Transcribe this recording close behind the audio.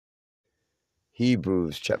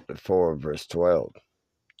Hebrews chapter 4, verse 12.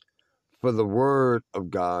 For the word of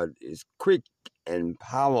God is quick and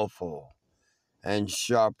powerful and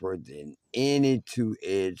sharper than any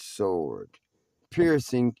two-edged sword,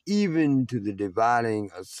 piercing even to the dividing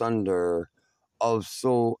asunder of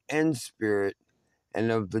soul and spirit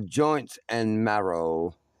and of the joints and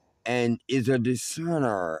marrow, and is a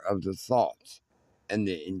discerner of the thoughts and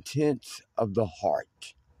the intents of the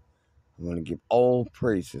heart. I want to give all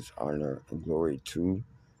praises, honor, and glory to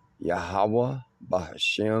Yahweh,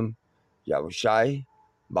 Bahashem, Yahushai,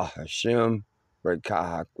 Bahashem,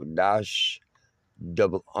 Rekah HaKodash.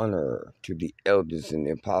 Double honor to the elders and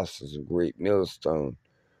the apostles of Great Millstone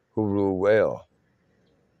who rule well,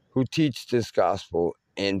 who teach this gospel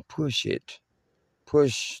and push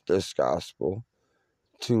this gospel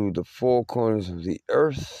to the four corners of the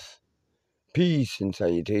earth. Peace and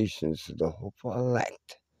salutations to the hopeful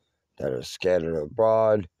elect that are scattered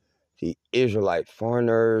abroad, the Israelite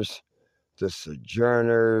foreigners, the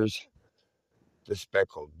sojourners, the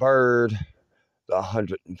speckled bird, the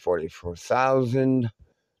 144,000,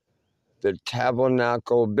 the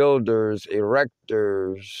tabernacle builders,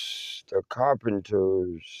 erectors, the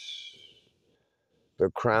carpenters, the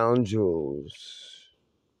crown jewels.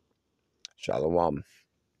 Shalom.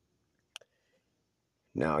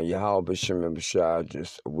 Now, Yahweh B'Shem B'Shah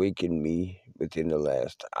just awakened me within the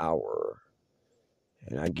last hour.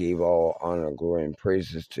 And I gave all honor, glory, and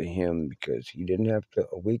praises to him because he didn't have to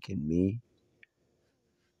awaken me.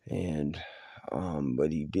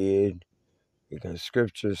 But he did, because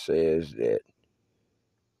scripture says that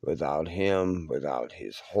without him, without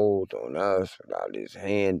his hold on us, without his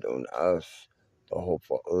hand on us, the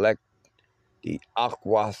hopeful elect, the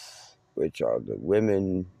Akwas, which are the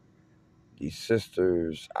women, the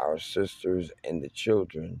sisters, our sisters, and the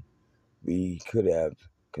children, we could have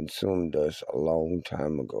consumed us a long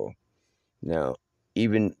time ago. Now,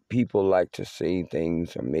 even people like to say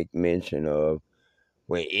things or make mention of,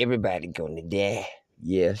 well, everybody gonna die.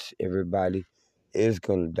 Yes, everybody is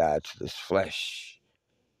gonna die to this flesh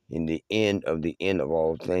in the end of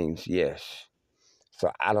all things, yes.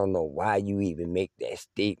 So I don't know why you even make that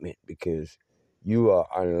statement, because you are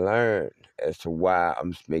unlearned as to why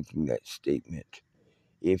I'm making that statement.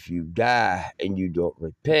 If you die and you don't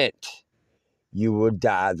repent, you will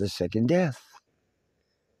die the second death.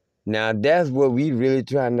 Now, that's what we really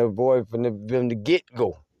trying to avoid from the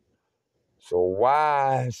get-go. So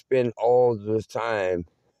why spend all this time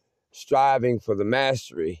striving for the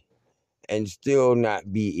mastery and still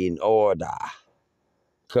not be in order?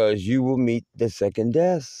 Because you will meet the second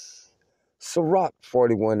death. Sirach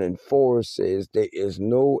 41:4 says there is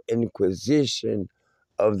no inquisition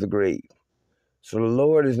of the grave. So the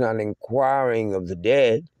Lord is not inquiring of the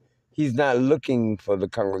dead. He's not looking for the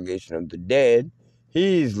congregation of the dead.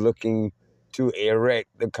 He's looking to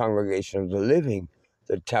erect the congregation of the living,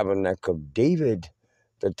 the tabernacle of David,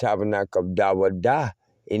 the tabernacle of Dawadah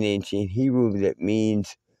in ancient Hebrew, that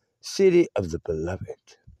means city of the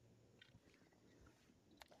beloved.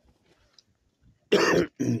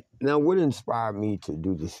 Now, what inspired me to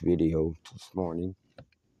do this video this morning,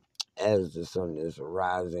 as the sun is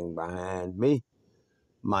rising behind me,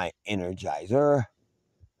 my energizer.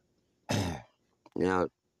 Now,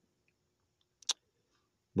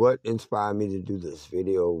 what inspired me to do this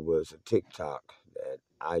video was a TikTok that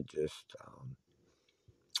I just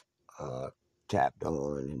tapped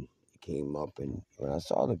on, and it came up. And when I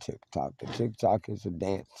saw the TikTok is a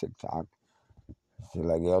dance TikTok. So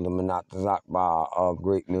like Elder Manat Zakbar of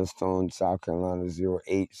Great Millstone, South Carolina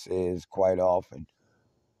 08 says quite often,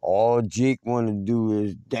 all Jake want to do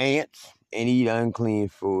is dance and eat unclean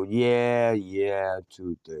food. Yeah,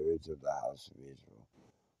 2/3 of the house of Israel.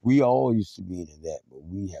 We all used to be into that, but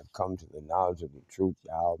we have come to the knowledge of the truth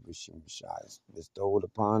Yahweh B'Shem B'Shai has bestowed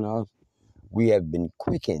upon us. We have been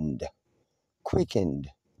quickened.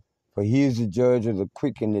 For he is the judge of the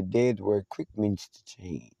quick and the dead. The word quick means to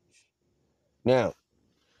change. Now,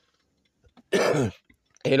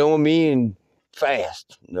 it don't mean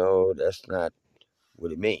fast. No, that's not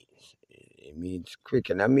what it means. It means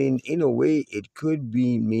quicken. I mean, in a way, it could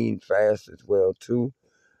mean fast as well too,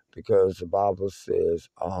 because the Bible says,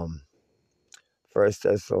 1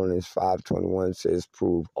 Thessalonians 5:21 says,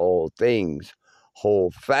 prove all things,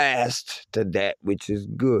 hold fast to that which is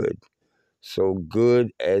good. So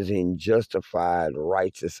good as in justified,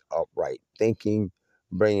 righteous, upright thinking,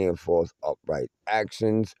 bringing forth upright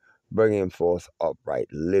actions, bringing forth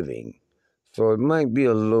upright living. So it might be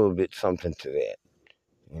a little bit something to that.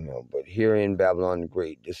 But here in Babylon the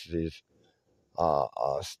Great, this is a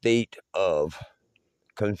state of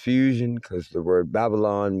confusion, because the word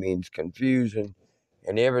Babylon means confusion,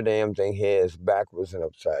 and every damn thing has backwards and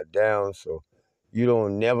upside down. So you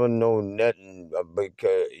don't never know nothing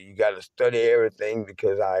because you got to study everything,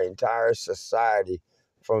 because our entire society,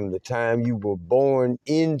 from the time you were born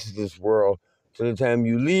into this world to the time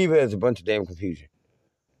you leave, has a bunch of damn confusion.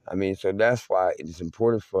 I mean, so that's why it is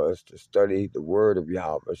important for us to study the word of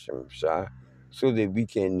Yahweh Shem Shai, so that we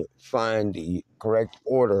can find the correct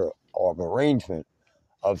order or arrangement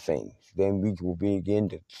of things. Then we will begin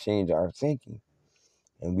to change our thinking,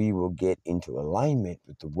 and we will get into alignment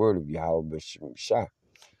with the word of Yahweh Shem Shai.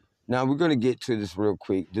 Now, we're going to get to this real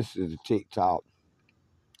quick. This is a TikTok.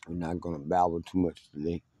 We're not going to babble too much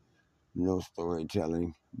today. No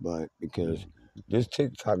storytelling, but because this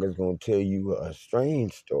TikTok is going to tell you a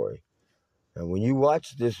strange story. And when you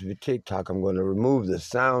watch this TikTok, I'm going to remove the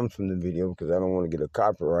sound from the video because I don't want to get a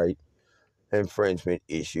copyright infringement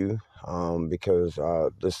issue. Because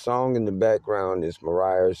the song in the background is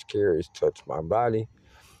Mariah Carey's "Touch My Body."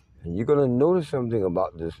 And you're going to notice something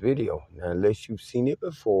about this video. Now, unless you've seen it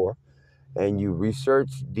before and you research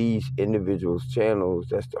these individuals' channels,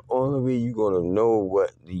 that's the only way you're going to know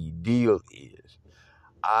what the deal is.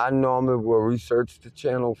 I normally will research the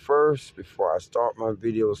channel first before I start my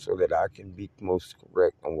video so that I can be most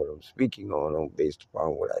correct on what I'm speaking on based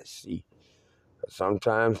upon what I see.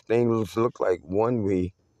 Sometimes things look like one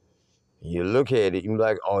way. You look at it, you be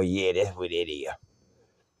like, oh yeah, that's what it is.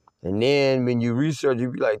 And then when you research,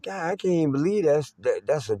 you be like, God, I can't even believe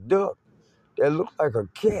that's a duck. That looks like a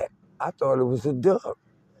cat. I thought it was a duck.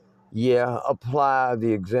 Yeah, apply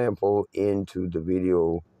the example into the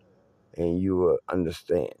video and you will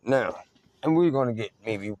understand. Now, and we're going to get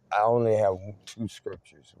I only have two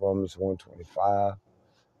scriptures, Romans 1:25.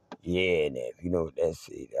 Yeah, and if you know what that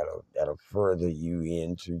says, that'll further you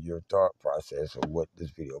into your thought process of what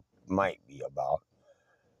this video might be about.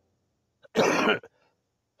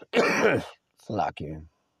 Lock in.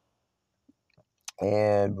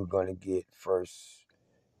 And we're going to get 1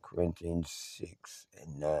 Corinthians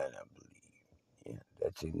 6:9, I believe. Yeah,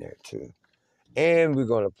 that's in there too. And we're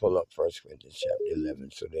going to pull up 1 Corinthians chapter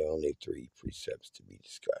 11. So there are only 3 precepts to be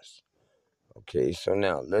discussed. Okay, so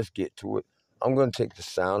now let's get to it. I'm going to take the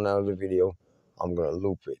sound out of the video. I'm going to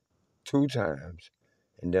loop it 2 times.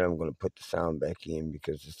 And then I'm going to put the sound back in,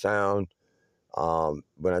 because the sound,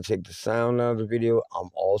 when I take the sound out of the video, I'm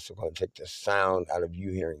also going to take the sound out of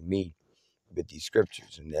you hearing me with these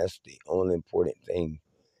scriptures. And that's the only important thing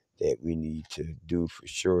that we need to do for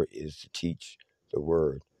sure, is to teach the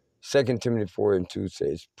word. 2 Timothy 4:2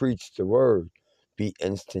 says, preach the word, be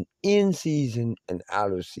instant in season and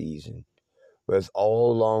out of season, with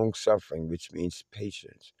all long suffering, which means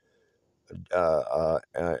patience,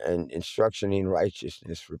 and instruction in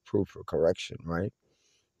righteousness, reproof, or correction, right?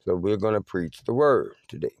 So we're going to preach the word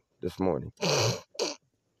today, this morning.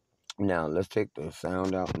 Now, let's take the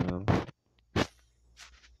sound out now.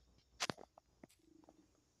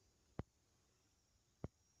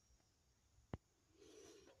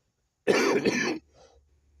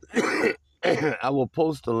 I will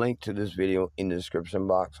post a link to this video in the description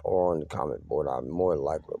box or on the comment board. I'm more than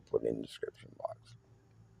likely to put it in the description box.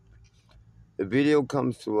 The video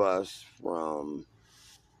comes to us from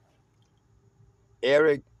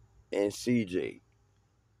Eric and CJ.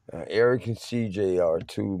 Eric and CJ are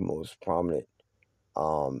 2 most prominent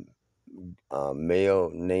male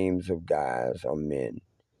names of guys or men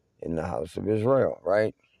in the house of Israel,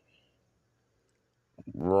 right?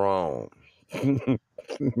 Wrong.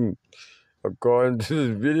 According to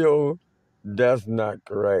this video, that's not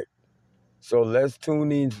correct. So let's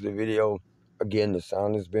tune into the video. Again, the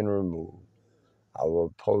sound has been removed. I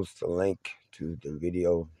will post a link to the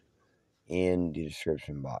video in the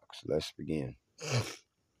description box. Let's begin.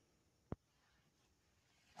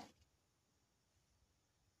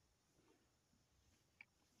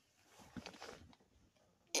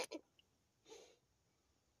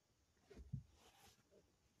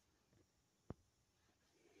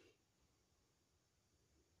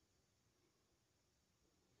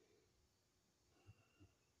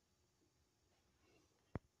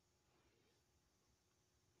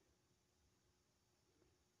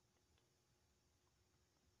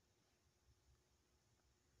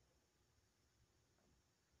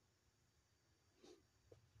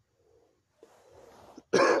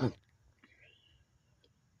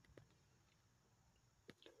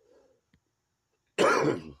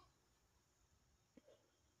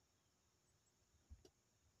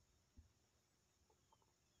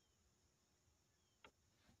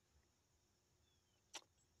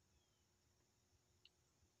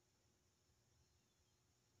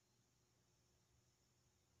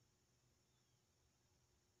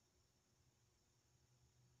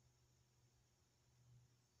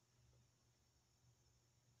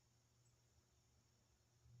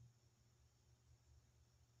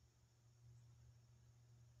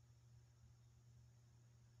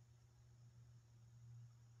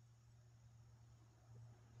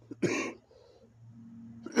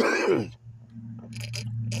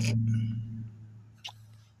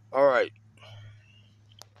 All right.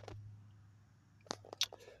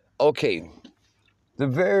 Okay.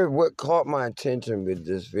 What caught my attention with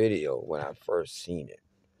this video when I first seen it,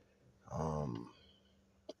 um,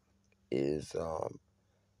 is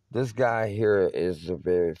this guy here is the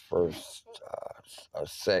very first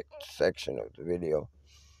section of the video,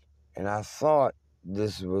 and I thought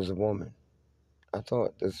this was a woman. I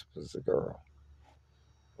thought this was a girl.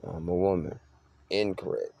 A woman.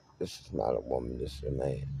 Incorrect. This is not a woman. This is a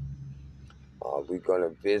man. We're going to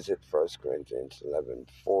visit 1 Corinthians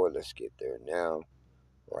 11:4. Let's get there now,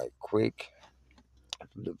 right quick.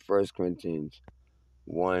 The 1 Corinthians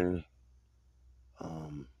 1.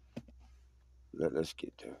 Let's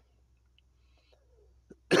get there.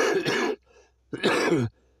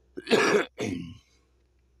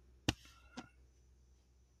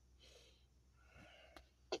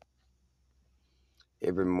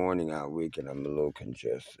 Every morning I wake and I'm a little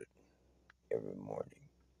congested. Every morning.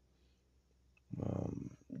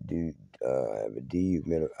 Do I have a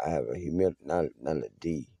dehumidifier? I have a not a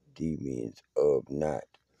D. D means of, not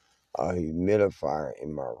a humidifier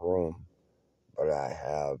in my room, but I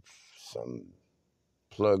have some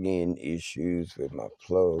plug-in issues with my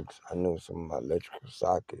plugs. I know some of my electrical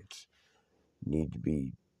sockets need to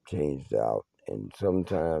be changed out, and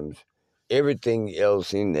sometimes everything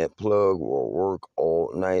else in that plug will work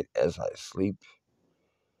all night as I sleep,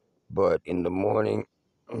 but in the morning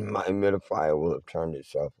my humidifier will have turned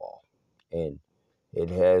itself off, and it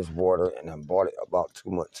has water, and I bought it about 2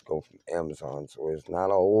 months ago from Amazon, so it's not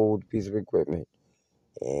an old piece of equipment,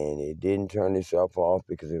 and it didn't turn itself off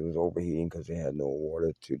because it was overheating because it had no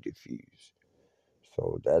water to diffuse.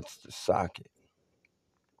 So that's the socket.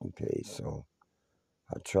 Okay, so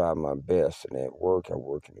I try my best, and at work, I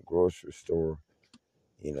work in a grocery store,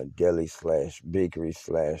 in a deli slash bakery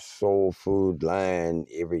slash soul food line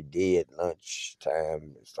every day at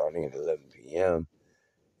lunchtime, starting at 11 p.m.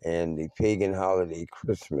 And the pagan holiday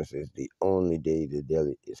Christmas is the only day the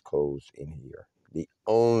deli is closed in here. The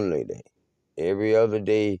only day. Every other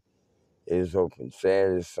day is open.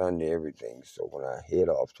 Saturday, Sunday, everything. So when I head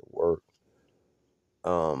off to work,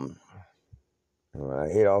 um, when I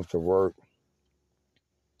head off to work,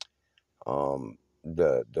 the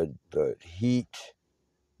heat,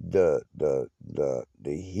 the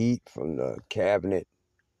heat from the cabinet,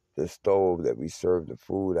 the stove that we serve the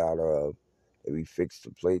food out of, that we fix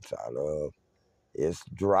the plates out of, is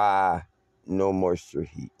dry, no moisture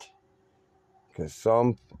heat. Because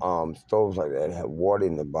some stoves like that have water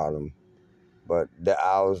in the bottom, but the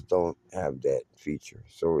ours don't have that feature.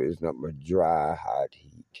 So it's not but dry, hot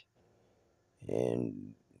heat.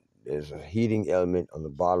 And there's a heating element on the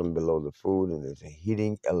bottom below the food, and there's a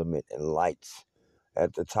heating element and lights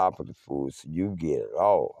at the top of the food. So you get it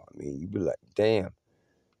all. I mean, you be like, damn,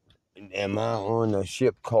 am I on a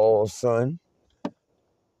ship called Sun?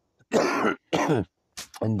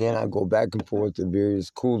 And then I go back and forth to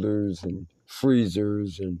various coolers and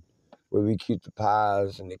freezers, and where we keep the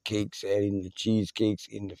pies and the cakes, adding the cheesecakes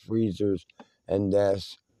in the freezers. And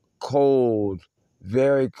that's cold,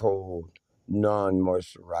 very cold,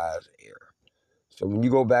 non-moisturized air. So when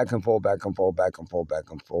you go back and forth, back and forth, back and forth,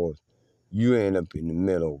 back and forth, you end up in the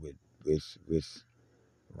middle with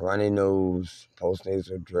runny nose,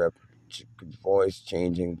 postnasal drip, voice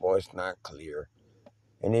changing, voice not clear.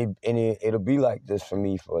 And it'll be like this for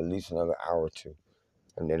me for at least another hour or two.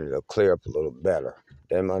 And then it'll clear up a little better.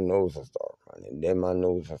 Then my nose will start running. Then my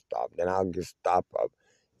nose will stop. Then I'll get stopped up.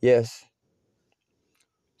 Yes.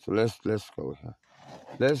 So let's go here.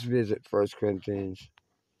 Let's visit 1 Corinthians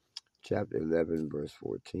chapter 11, verse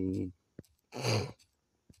 14.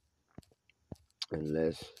 And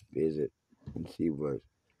let's visit and see what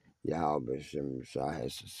Yahweh Hashem Shah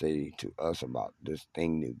has to say to us about this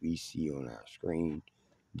thing that we see on our screen,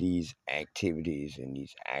 these activities and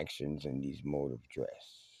these actions and these mode of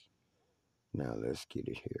dress. Now let's get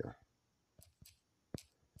it here.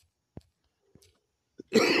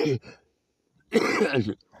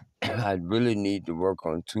 I really need to work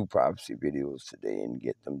on 2 prophecy videos today and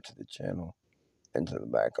get them to the channel and to the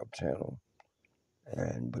backup channel.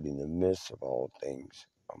 But in the midst of all things,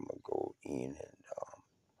 I'm gonna go in and I'm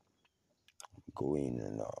gonna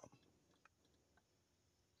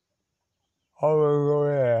go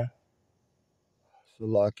there. So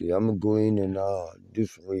lucky, I'm gonna go in and do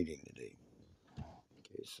some reading today.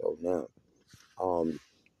 Okay, so now, 1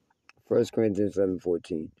 Corinthians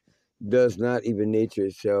 11:14. Does not even nature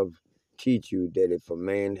itself teach you that if a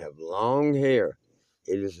man have long hair,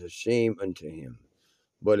 it is a shame unto him?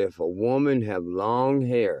 But if a woman have long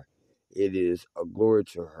hair, it is a glory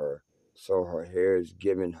to her, so her hair is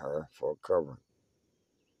given her for a covering.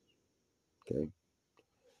 Okay.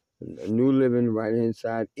 A new living right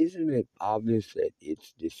inside. Isn't it obvious that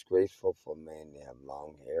it's disgraceful for a man to have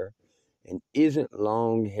long hair? And isn't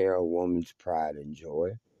long hair a woman's pride and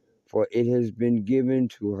joy? For it has been given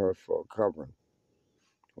to her for a covering.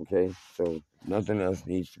 Okay, so nothing else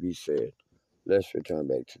needs to be said. Let's return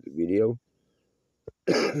back to the video.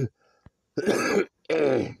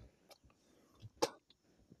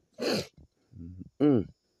 Mm,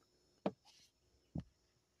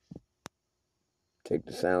 take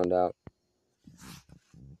the sound out.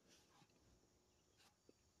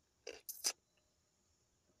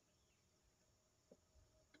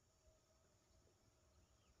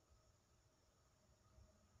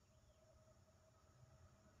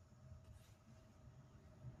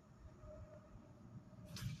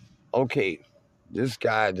 Okay, this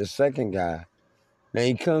guy, the second guy, now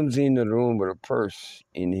he comes in the room with a purse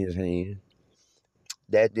in his hand.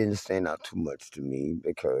 That didn't stand out too much to me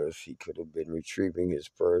because he could have been retrieving his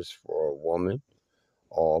purse for a woman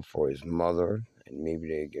or for his mother, and maybe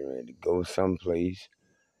they're getting ready to go someplace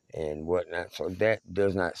and whatnot. So that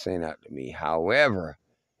does not stand out to me. However,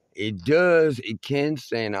 it can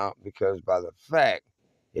stand out because by the fact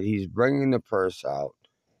that he's bringing the purse out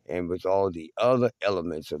and with all the other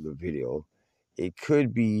elements of the video, it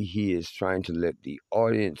could be he is trying to let the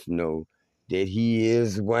audience know that he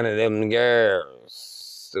is one of them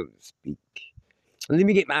girls, so to speak. Let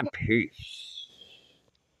me get my purse.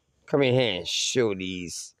 Come in here and show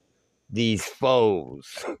these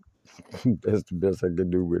foes. That's the best I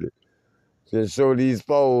could do with it. Just show these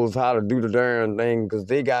foes how to do the darn thing, because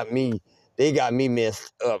they got me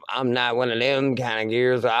messed up. I'm not one of them kind of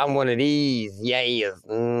girls. I'm one of these. Yes.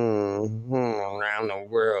 Around the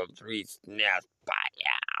world, 3 snaps.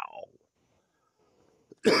 Pow.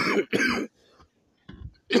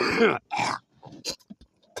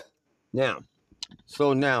 Now,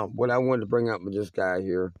 what I wanted to bring up with this guy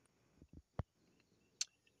here,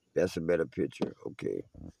 that's a better picture. Okay.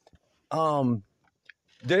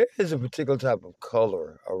 There is a particular type of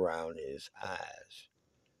color around his eyes.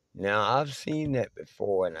 Now, I've seen that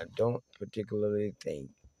before, and I don't particularly think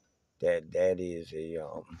that is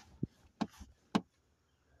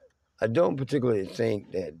I don't particularly think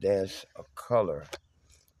that that's a color.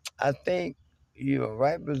 I think,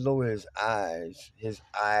 right below his eyes, his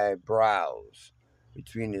eyebrows,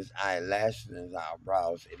 between his eyelashes and his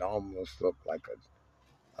eyebrows, it almost looked like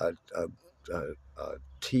a, a, a, a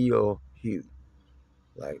teal hue.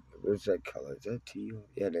 Like, what's that color? Is that teal?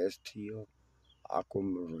 Yeah, that's teal.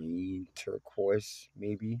 Aquamarine, turquoise,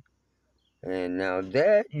 maybe. And now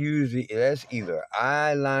that's either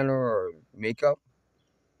eyeliner or makeup,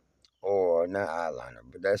 or not eyeliner,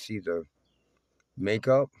 but that's either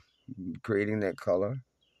makeup creating that color,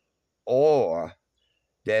 or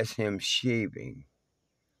that's him shaving.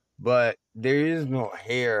 But there is no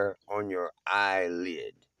hair on your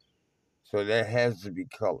eyelid, so that has to be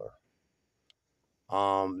color.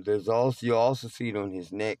 There's also you also see it on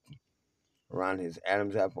his neck, around his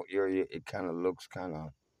Adam's apple area. It kind of looks kind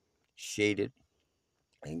of shaded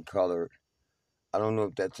and colored. I don't know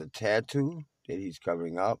if that's a tattoo that he's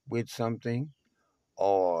covering up with something,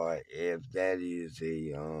 or if that is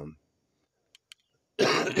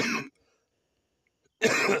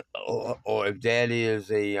or if that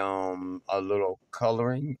is a little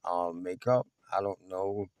coloring makeup. I don't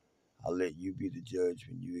know. I'll let you be the judge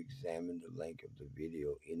when you examine the link of the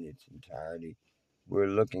video in its entirety. We're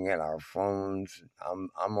looking at our phones. I'm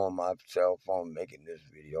on my cell phone making this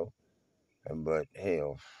video, but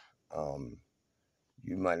hell, um,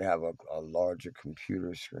 you might have a larger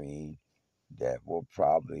computer screen that will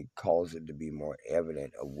probably cause it to be more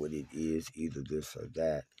evident of what it is, either this or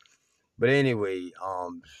that. But anyway,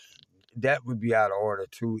 that would be out of order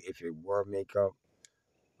too if it were makeup.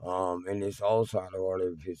 And it's also out of order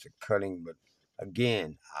if it's a cutting. But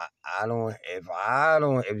again,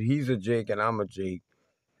 if he's a Jake and I'm a Jake,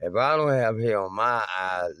 if I don't have hair on my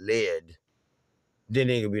eyelid, then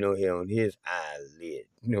there can be no hair on his eyelid.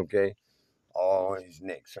 Okay? Or on his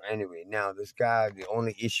neck. So anyway, now this guy, the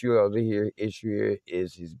only issue here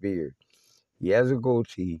is his beard. He has a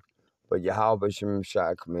goatee, but Yahweh Shem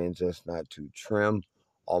Shai commands us not to trim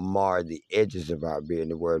or mar the edges of our beard.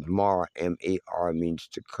 The word mar, M-A-R, means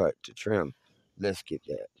to cut, to trim. Let's get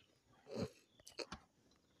that.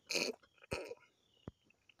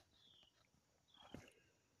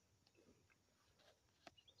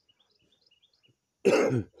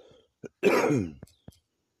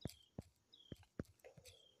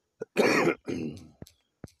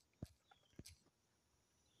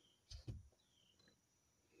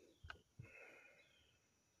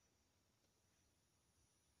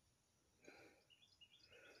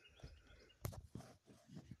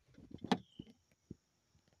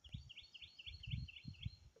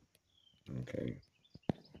 Okay.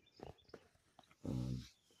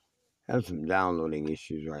 Have some downloading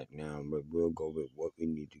issues right now, but we'll go with what we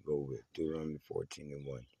need to go with. Deuteronomy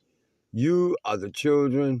 14:1. You are the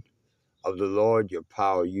children of the Lord your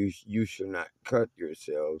power. You shall not cut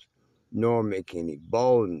yourselves, nor make any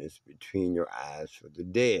baldness between your eyes for the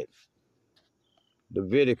dead.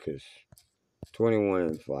 Leviticus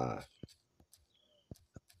 21:5.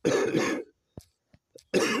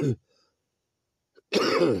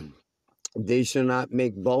 They shall not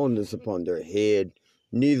make baldness upon their head,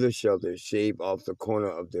 neither shall they shave off the corner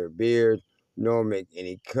of their beard, nor make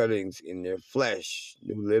any cuttings in their flesh.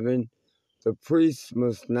 New Living. The priests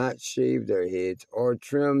must not shave their heads, or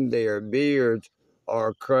trim their beards,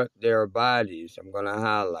 or cut their bodies. I'm going to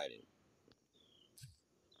highlight it.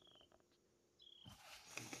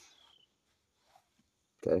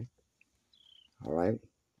 Okay. All right.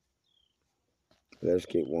 Let's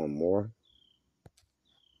get one more.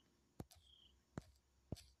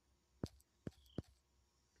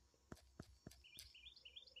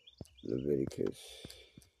 Leviticus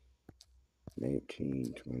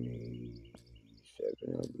 19:27,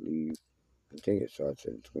 I believe. I think it starts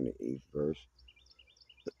at the 28th verse.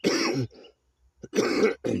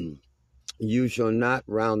 You shall not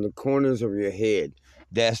round the corners of your head.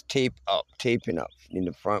 That's taping up in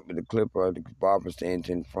the front with the clipper. The barber stands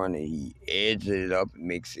in front and he edges it up and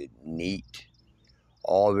makes it neat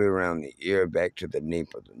all the way around the ear back to the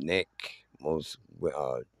nape of the neck. Most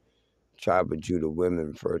tribe of Judah women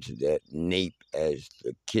refer to that nape as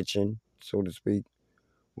the kitchen, so to speak.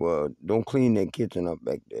 Well, don't clean that kitchen up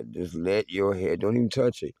back there. Just let your hair, don't even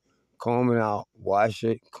touch it. Comb it out, wash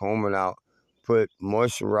it, comb it out, put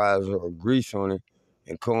moisturizer or grease on it,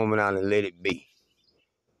 and comb it out and let it be.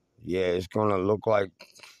 Yeah, it's going to look like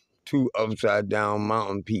two upside down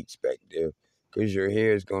mountain peaks back there because your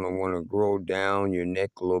hair is going to want to grow down your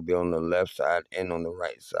neck a little bit on the left side and on the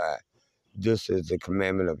right side. This is the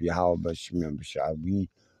commandment of Yahweh B'Shem B'Shai. We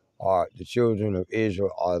are the children of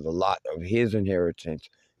Israel, are the lot of his inheritance,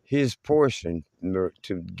 his portion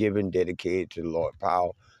to given, dedicated to the Lord.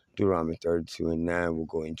 Power, Deuteronomy 32:9. We'll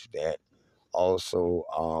go into that. Also,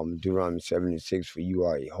 Deuteronomy 76, for you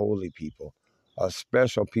are a holy people, a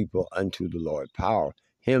special people unto the Lord. Power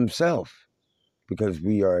himself, because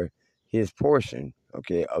we are his portion,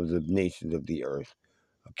 okay, of the nations of the earth.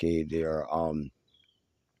 Okay, there are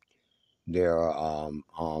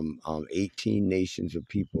 18 nations of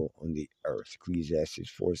people on the earth. Ecclesiastes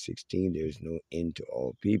 4:16. There is no end to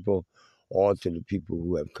all people, all to the people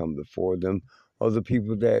who have come before them, or the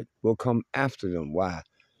people that will come after them. Why?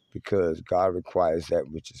 Because God requires that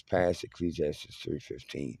which is past. Ecclesiastes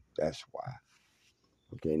 3:15. That's why.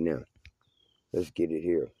 Okay, now let's get it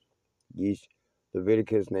here.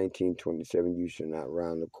 Leviticus 19:27. You shall not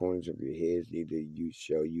round the corners of your heads, neither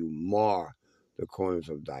shall you mar the corners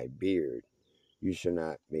of thy beard. You shall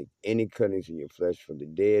not make any cuttings in your flesh for the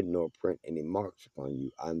dead, nor print any marks upon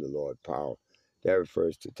you. I'm the Lord power. That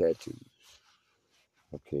refers to tattoos.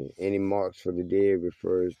 Okay. Any marks for the dead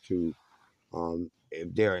refers to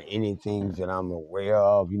if there are any things that I'm aware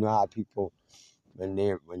of. You know how people when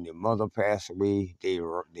their mother passed away, they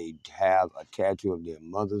have a tattoo of their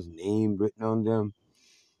mother's name written on them.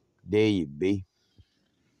 There you be.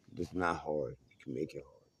 It's not hard. You can make it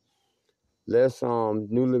hard. Let's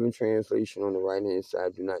New Living Translation on the right hand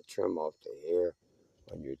side. Do not trim off the hair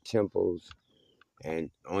on your temples,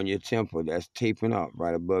 and on your temple, that's taping up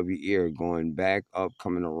right above your ear, going back up,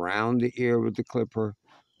 coming around the ear with the clipper,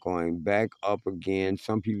 going back up again.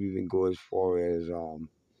 Some people even go as far as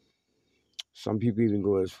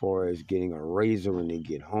getting a razor when they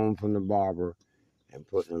get home from the barber and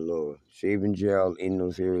putting a little shaving gel in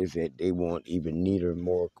those areas that they want even neater,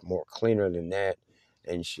 more cleaner than that,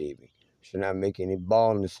 and shaving. You should not make any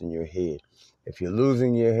baldness in your head. If you're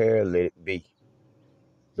losing your hair, let it be.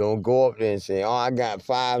 Don't go up there and say, oh, I got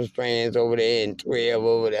 5 strands over there and 12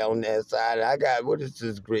 over there on that side. What is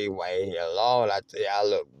this great white hair? Lord, I tell you, I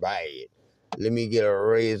look bad. Let me get a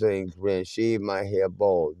razor and shave my hair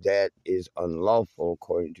bald. That is unlawful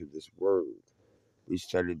according to this word. We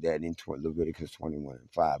studied that in Leviticus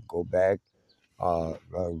 21:5. Go back,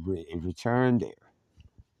 return there.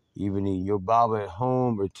 Even in your Bible at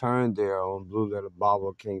home, return there on Blue Letter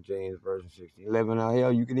Bible, King James Version 1611. Now,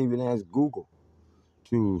 hell, you can even ask Google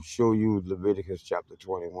to show you Leviticus chapter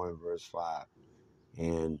 21, verse 5.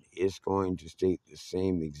 And it's going to state the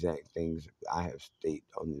same exact things I have stated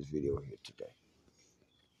on this video here today.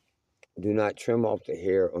 Do not trim off the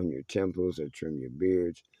hair on your temples or trim your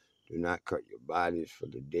beards. Do not cut your bodies for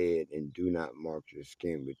the dead, and do not mark your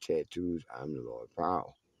skin with tattoos. I'm the Lord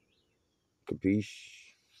Power. Capiche?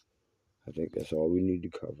 I think that's all we need to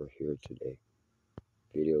cover here today.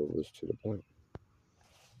 Video was to the point.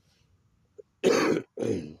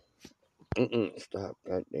 Stop.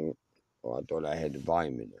 God dang it. Oh, I thought I had the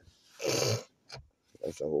volume in there.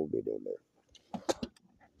 That's a whole video there.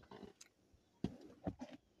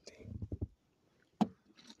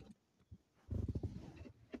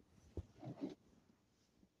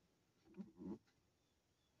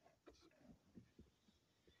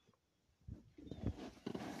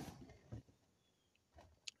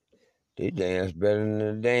 They dance better than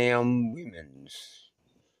the damn women's.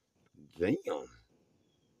 Damn.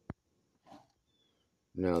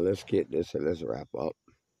 Now let's get this. Let's wrap up.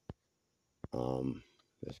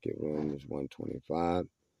 Let's get Romans 125.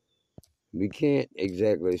 We can't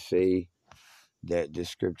exactly say that the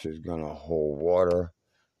scripture is gonna hold water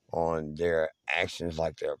on their actions,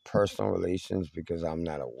 like their personal relations, because I'm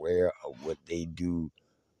not aware of what they do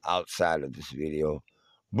outside of this video.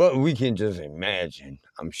 But we can just imagine,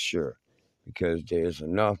 I'm sure, because there's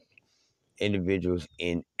enough individuals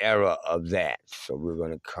in error of that. So we're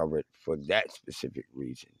going to cover it for that specific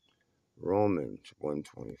reason. Romans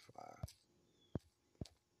 125.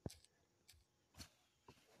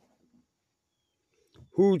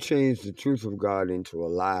 Who changed the truth of God into a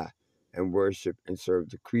lie and worship and serve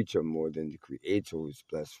the creature more than the Creator who is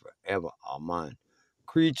blessed forever? Amen.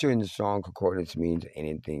 Creature in the Strong Concordance means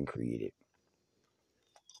anything created.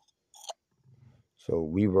 So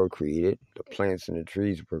we were created. The plants and the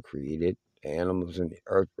trees were created. The animals in the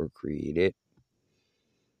earth were created.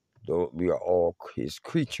 Though we are all His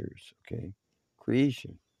creatures, okay?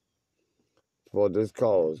 Creation. For this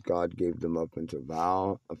cause, God gave them up into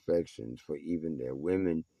vile affections, for even their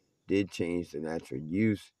women did change the natural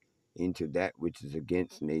use into that which is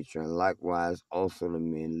against nature, and likewise also the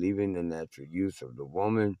men, leaving the natural use of the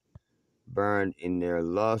woman, burned in their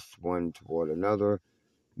lust one toward another,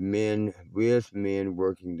 men with men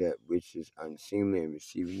working that which is unseemly, and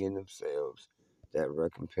receiving in themselves that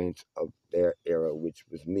recompense of their error which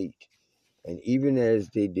was meet. And even as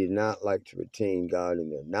they did not like to retain God in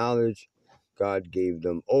their knowledge, God gave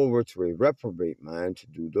them over to a reprobate mind to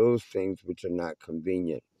do those things which are not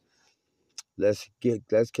convenient. Let's catch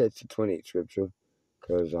the 28th scripture,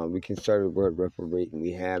 because we can start the word reprobate, and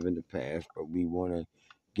we have in the past, but we want to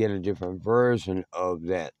get a different version of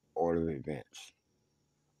that order of events.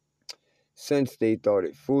 Since they thought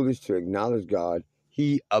it foolish to acknowledge God,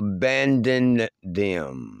 He abandoned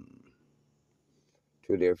them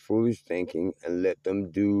to their foolish thinking and let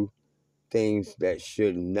them do things that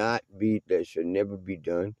should never be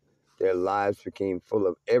done. Their lives became full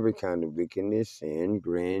of every kind of wickedness, sin,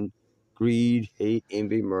 greed, hate,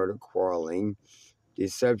 envy, murder, quarreling,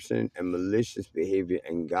 deception, and malicious behavior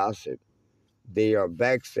and gossip. They are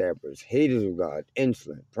backstabbers, haters of God,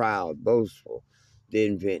 insolent, proud, boastful. They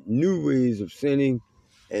invent new ways of sinning,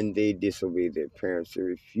 and they disobey their parents. They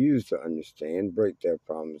refuse to understand, break their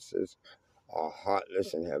promises, are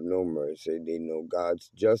heartless and have no mercy. They know God's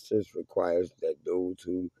justice requires that those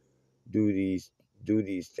who do these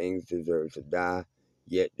things deserve to die,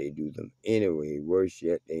 yet they do them anyway. Worse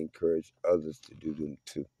yet, they encourage others to do them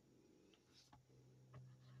too.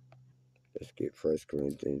 Let's get 1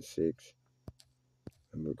 Corinthians 6,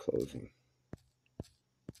 and we're closing.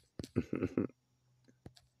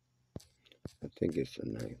 I think it's the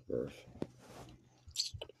 9th verse.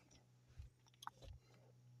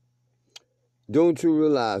 Don't you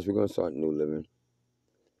realize we're going to start New Living?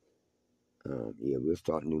 We'll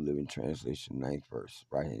start New Living Translation, 9th verse,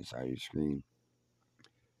 right hand side of your screen.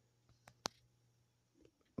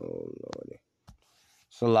 Oh, Lordy.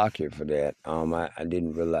 So lock here for that. I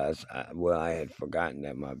didn't realize. I had forgotten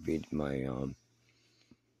that my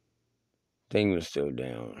thing was still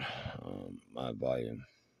down. My volume.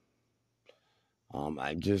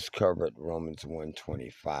 I just covered Romans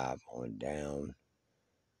 125 on down.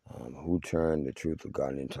 Who turned the truth of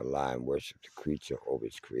God into a lie and worshiped the creature over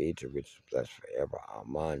its creator, which is blessed forever.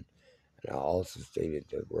 Amen. And I also stated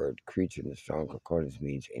the word creature in the Strong Concordance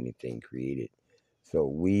means anything created. So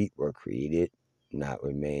we were created, not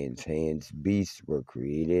with man's hands. Beasts were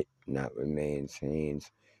created, not with man's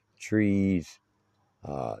hands. Trees,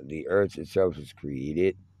 the earth itself was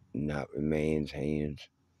created, not with man's hands.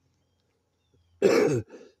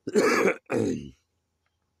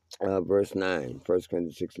 Verse 9, 1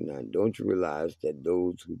 Corinthians 69. Don't you realize that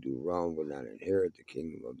those who do wrong will not inherit the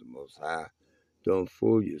kingdom of the Most High? Don't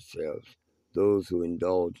fool yourselves. Those who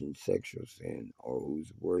indulge in sexual sin, or who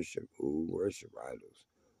worship idols,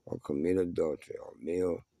 or commit adultery, or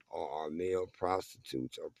are male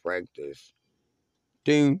prostitutes, or practice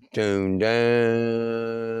doom doom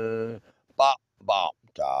doom bop bop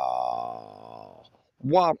da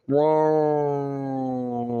Wop wrong.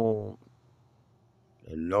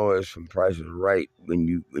 The noise from Price is Right when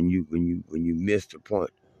you miss the point.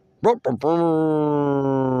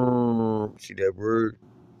 See that word?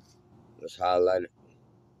 Let's highlight it.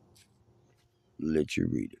 Let you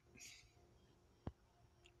read it.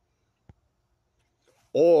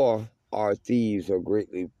 Or are thieves or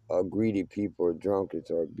greedy people or drunkards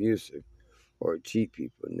or abusive or cheat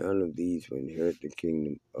people. None of these will inherit the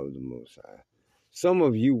kingdom of the Most High. Some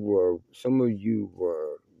of you were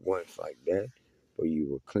once like that, but you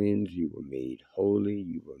were cleansed, you were made holy,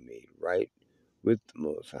 you were made right with the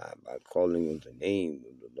Most High by calling on the name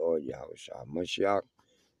of the Lord Yahushua Mashiach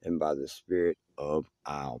and by the Spirit of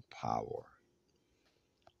our power.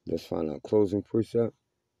 Let's find our closing precept.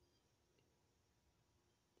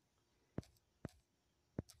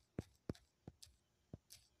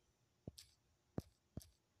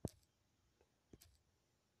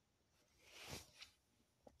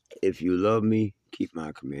 If you love me, keep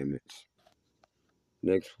my commandments.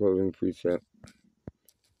 Next closing precept.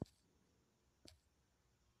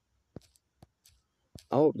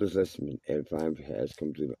 I hope this lesson has been edifying, has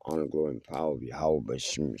come to the honor, glory, and power of Yahweh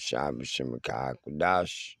B'Shem Shai B'Shem Kai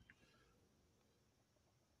Kodash.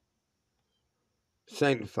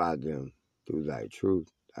 Sanctify them through thy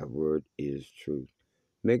truth. Thy word is truth.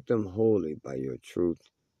 Make them holy by your truth.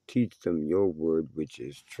 Teach them your word, which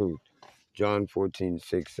is truth. John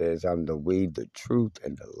 14:6 says, I'm the way, the truth,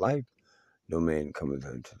 and the life. No man cometh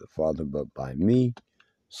unto the Father but by me.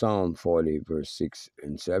 Psalm 40, verse 6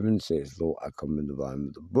 and 7 says, Lo, I come in the volume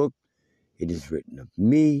of the book. It is written of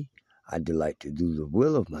me, I delight to do the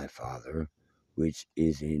will of my Father, which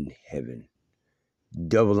is in heaven.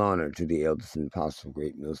 Double honor to the elders and apostles of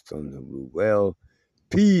Great Millstone who rule well.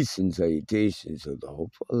 Peace and salutations of the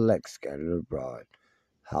hopeful elect scattered abroad.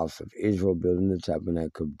 House of Israel building the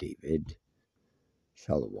tabernacle of David.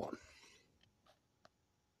 Shalom.